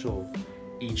special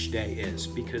each day is,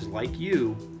 because like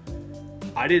you,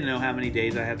 I didn't know how many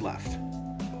days I had left,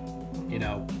 you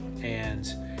know,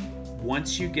 and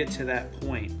once you get to that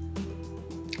point,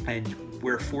 and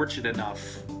we're fortunate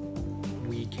enough,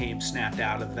 we snapped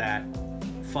out of that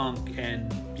funk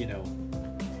and, you know,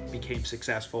 became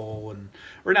successful, and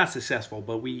or not successful,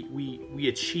 but we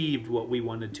achieved what we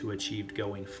wanted to achieve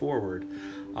going forward.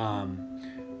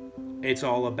 It's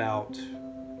all about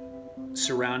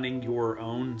surrounding your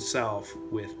own self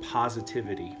with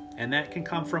positivity, and that can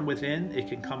come from within, it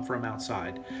can come from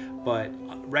outside, but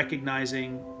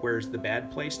recognizing where's the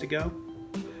bad place to go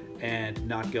and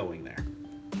not going there.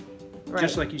 Right.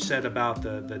 Just like you said about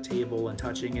the table and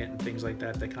touching it and things like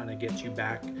that, that kind of gets you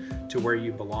back to where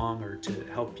you belong or to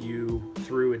help you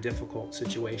through a difficult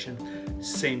situation.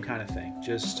 Same kind of thing.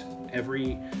 Just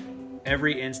every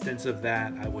instance of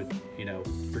that, I would, you know,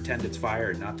 pretend it's fire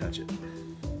and not touch it.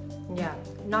 Yeah,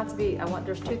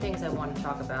 there's two things I want to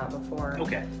talk about before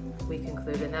we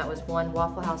conclude, and that was one,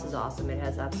 Waffle House is awesome. It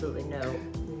has absolutely no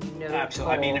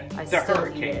absolutely. I mean,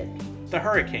 the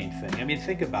hurricane thing. I mean,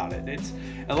 think about it.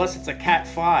 Unless it's a Cat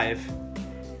 5,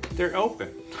 they're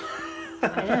open.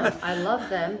 I know. I love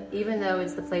them, even though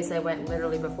it's the place I went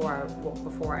literally before I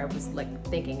was like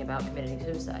thinking about committing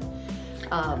suicide.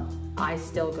 I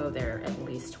still go there at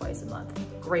least twice a month.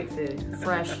 Great food,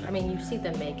 fresh. I mean, you see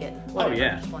them make it. Whatever. Oh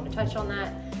yeah. I just wanted to touch on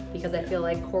that because I feel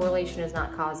like correlation is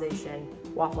not causation.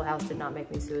 Waffle House did not make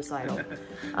me suicidal.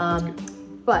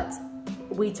 But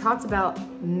we talked about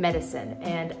medicine,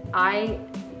 and I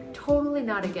totally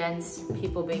not against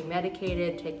people being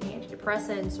medicated, taking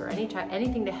antidepressants or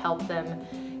anything to help them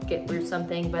get through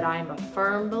something, but I'm a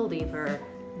firm believer,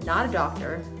 not a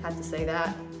doctor, have to say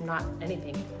that, not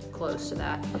anything close to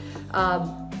that.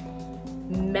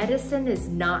 Medicine is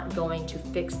not going to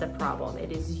fix the problem.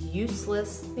 It is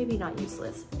useless, maybe not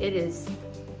useless.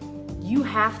 You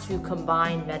have to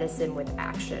combine medicine with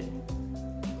action,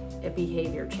 a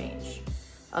behavior change.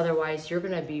 Otherwise, you're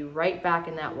gonna be right back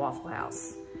in that Waffle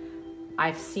House.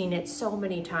 I've seen it so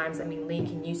many times. I mean, Lee,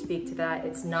 can you speak to that?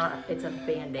 It's a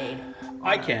Band-Aid.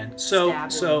 I can. So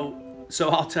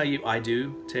I'll tell you, I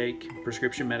do take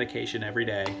prescription medication every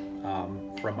day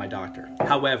from my doctor.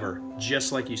 However,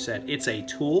 just like you said, it's a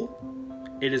tool.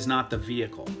 It is not the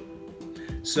vehicle.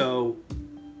 So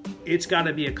it's got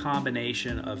to be a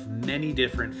combination of many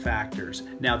different factors.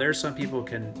 Now, there's some people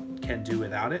can do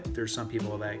without it. There's some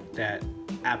people that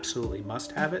absolutely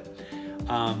must have it.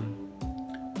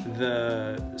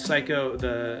 The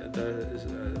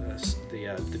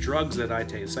drugs that I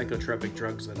take, the psychotropic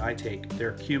drugs that I take,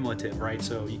 they're cumulative, right?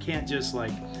 So you can't just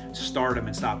like start them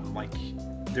and stop them. Like,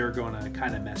 they're going to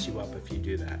kind of mess you up if you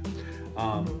do that.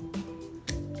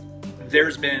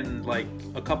 There's been like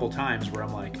a couple times where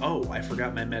I'm like, oh, I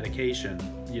forgot my medication.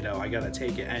 You know, I got to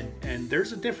take it. And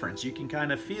there's a difference. You can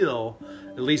kind of feel,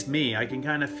 at least me, I can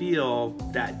kind of feel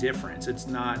that difference. It's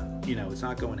not, it's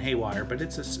not going haywire, but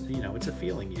it's a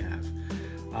feeling you have.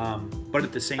 But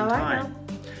at the same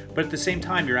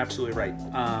time, you're absolutely right.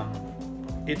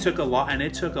 It took a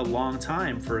long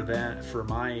time for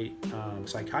my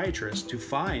psychiatrist to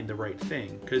find the right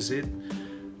thing, because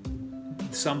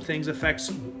some things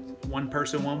affects one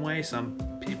person one way, some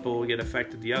people get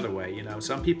affected the other way.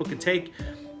 Some people can take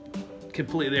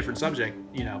completely different subject.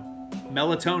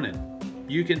 Melatonin.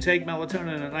 You can take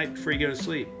melatonin at night before you go to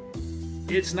sleep.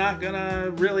 It's not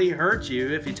gonna really hurt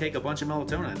you if you take a bunch of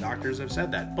melatonin. Doctors have said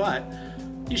that, but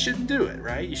you shouldn't do it,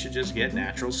 right? You should just get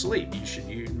natural sleep.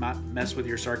 You not mess with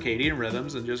your circadian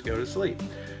rhythms and just go to sleep.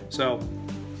 So,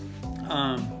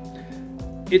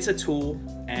 it's a tool,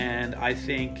 and I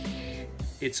think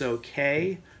it's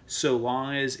okay so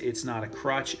long as it's not a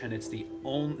crutch and it's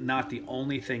not the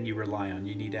only thing you rely on.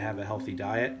 You need to have a healthy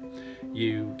diet.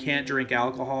 You can't drink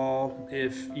alcohol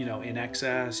if, in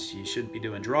excess. You shouldn't be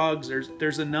doing drugs.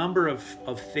 There's a number of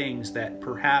things that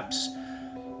perhaps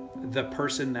the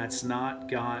person that's not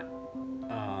got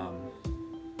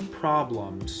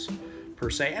problems per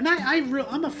se. And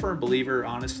I'm a firm believer,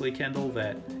 honestly, Kendall,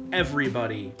 that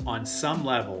everybody on some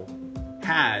level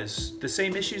has the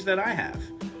same issues that I have,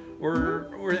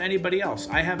 or anybody else.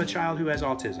 I have a child who has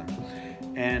autism,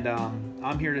 and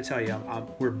I'm here to tell you,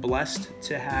 we're blessed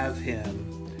to have him,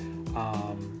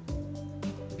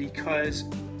 because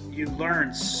you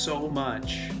learn so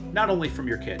much, not only from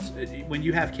your kids. When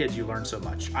you have kids, you learn so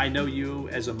much. I know you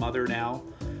as a mother now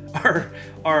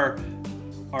are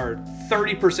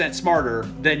 30% smarter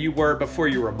than you were before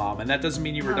you were a mom. And that doesn't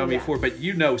mean you were dumb before, but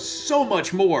you know so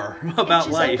much more about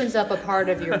life. It just opens up a part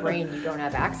of your brain you don't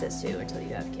have access to until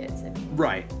you have kids.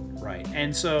 Right.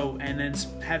 And then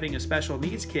having a special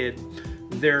needs kid,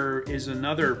 there is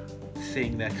another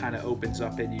thing that kind of opens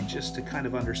up in you just to kind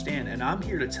of understand. And I'm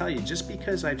here to tell you, just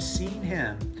because I've seen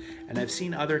him and I've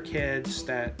seen other kids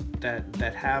that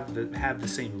have the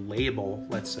same label,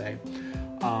 let's say,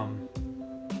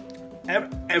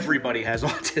 everybody has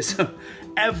autism.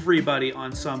 Everybody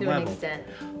on some level. To an extent.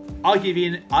 I'll give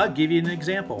you an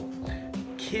example.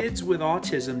 Kids with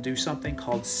autism do something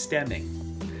called stemming.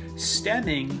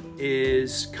 Stemming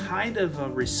is kind of a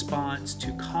response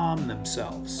to calm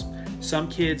themselves. Some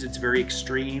kids, it's very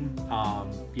extreme.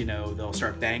 They'll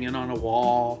start banging on a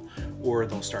wall, or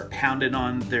they'll start pounding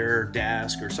on their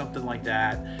desk or something like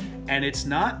that. And it's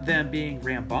not them being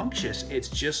rambunctious. It's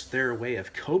just their way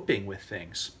of coping with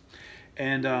things.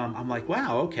 And I'm like,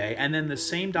 wow, okay. And then the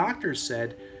same doctor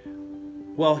said,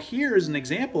 well, here's an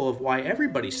example of why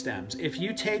everybody stems. If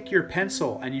you take your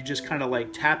pencil and you just kind of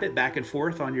like tap it back and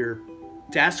forth on your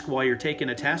desk while you're taking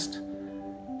a test,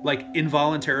 like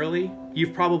involuntarily,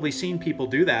 you've probably seen people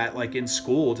do that, like in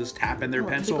school, just tapping their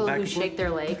pencil back and forth. People who shake their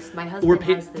legs. My husband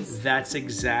has this. That's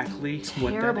exactly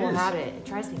what that is. Terrible habit. It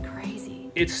drives me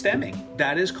crazy. It's stemming.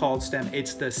 That is called stem.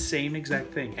 It's the same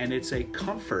exact thing, and it's a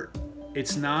comfort.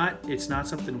 It's not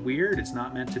something weird. It's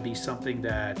not meant to be something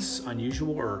that's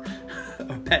unusual or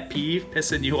a pet peeve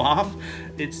pissing you off.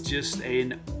 It's just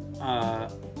a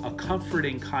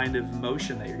comforting kind of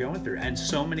emotion that you're going through. And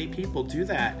so many people do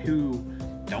that who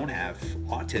don't have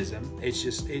autism. It's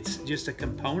just a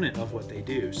component of what they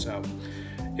do. So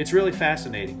it's really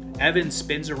fascinating. Evan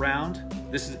spins around.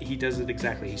 He does it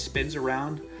exactly. He spins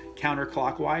around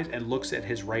counterclockwise and looks at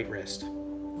his right wrist.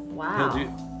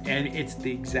 Wow. And it's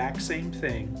the exact same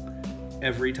thing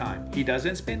every time. He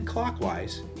doesn't spin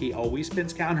clockwise. He always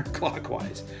spins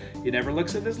counterclockwise. He never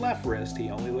looks at his left wrist.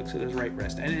 He only looks at his right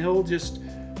wrist. And he'll just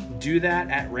do that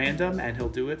at random, and he'll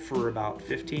do it for about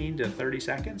 15 to 30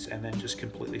 seconds and then just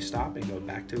completely stop and go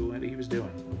back to what he was doing.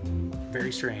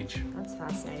 Very strange. That's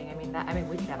fascinating.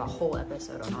 We could have a whole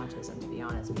episode on autism, to be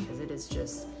honest, because it is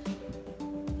just...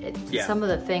 some of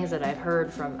the things that I've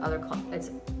heard from other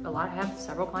clients, I have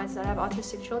several clients that have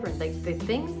autistic children. Like the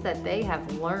things that they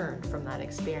have learned from that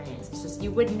experience, it's just,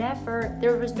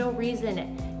 there was no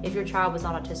reason if your child was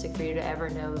not autistic for you to ever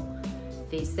know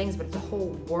these things, but it's a whole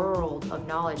world of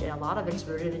knowledge, and a lot of it's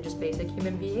rooted in just basic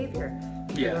human behavior.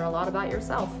 You learn a lot about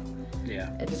yourself. Yeah.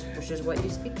 Which is what you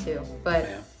speak to. But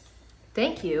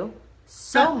thank you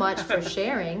so much for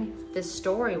sharing this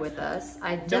story with us.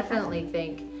 I definitely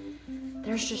think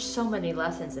there's just so many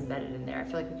lessons embedded in there. I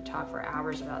feel like we could talk for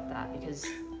hours about that, because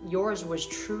yours was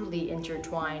truly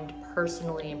intertwined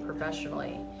personally and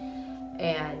professionally.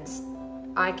 And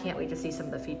I can't wait to see some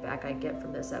of the feedback I get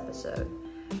from this episode.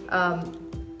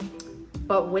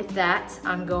 But with that,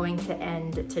 I'm going to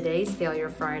end today's Failure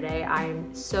Friday.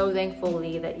 I'm so thankful,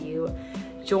 Lee, that you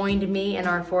joined me in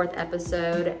our 4th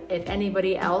episode. If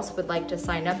anybody else would like to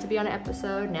sign up to be on an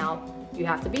episode, now you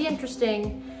have to be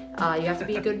interesting, you have to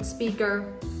be a good speaker,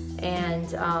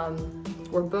 and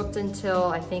we're booked until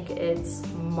I think it's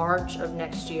March of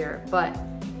next year. But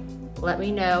let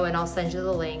me know and I'll send you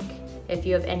the link. If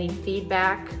you have any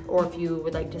feedback, or if you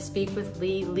would like to speak with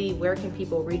Lee, where can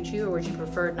people reach you, or would you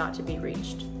prefer not to be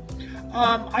reached?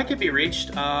 I could be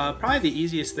reached. Probably the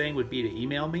easiest thing would be to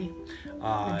email me.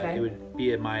 It would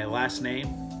be my last name,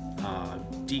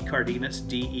 Decardenas,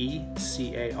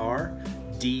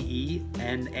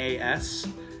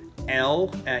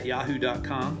 DeCardenasL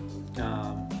 @yahoo.com.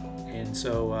 And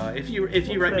so if you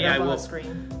write me, I will.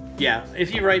 Yeah,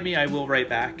 if you write me, I will write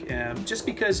back. Just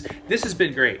because this has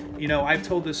been great. You know, I've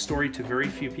told this story to very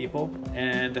few people,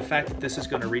 and the fact that this is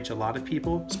going to reach a lot of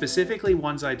people, specifically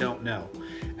ones I don't know.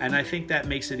 And I think that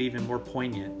makes it even more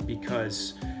poignant,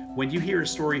 because when you hear a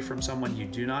story from someone you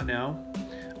do not know,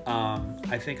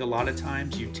 I think a lot of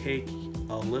times you take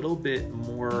a little bit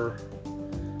more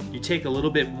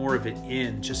of it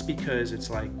in, just because it's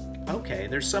like, okay,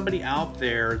 there's somebody out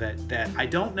there that I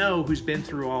don't know who's been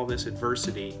through all this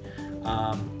adversity.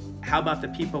 How about the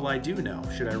people I do know?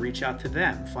 Should I reach out to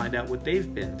them, find out what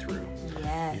they've been through?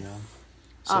 Yes. You know?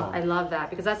 So. Oh, I love that,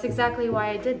 because that's exactly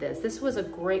why I did this. This was a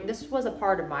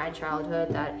part of my childhood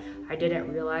that I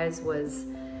didn't realize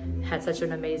had such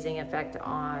an amazing effect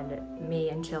on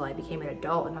me until I became an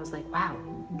adult. And I was like, wow,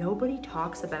 nobody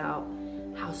talks about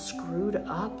how screwed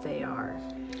up they are,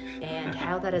 and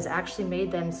how that has actually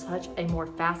made them such a more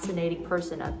fascinating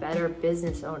person, a better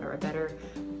business owner, a better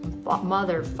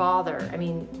mother, father. I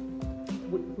mean,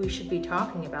 we should be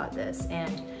talking about this.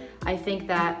 And I think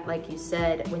that, like you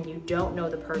said, when you don't know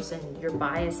the person, your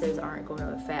biases aren't going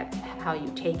to affect how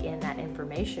you take in that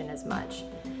information as much.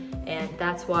 And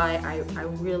that's why I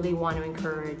really want to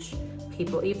encourage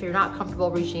people, if you're not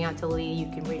comfortable reaching out to Lee, you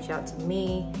can reach out to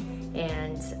me,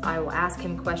 and I will ask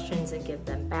him questions and give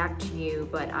them back to you.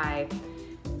 But I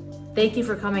thank you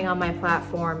for coming on my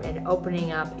platform and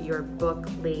opening up your book,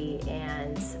 Lee,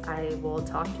 and I will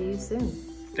talk to you soon.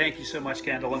 Thank you so much,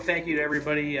 Kendall, and thank you to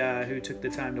everybody who took the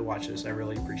time to watch this. I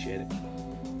really appreciate it.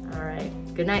 All right.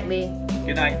 Good night, Lee.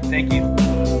 Good night. Thank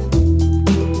you.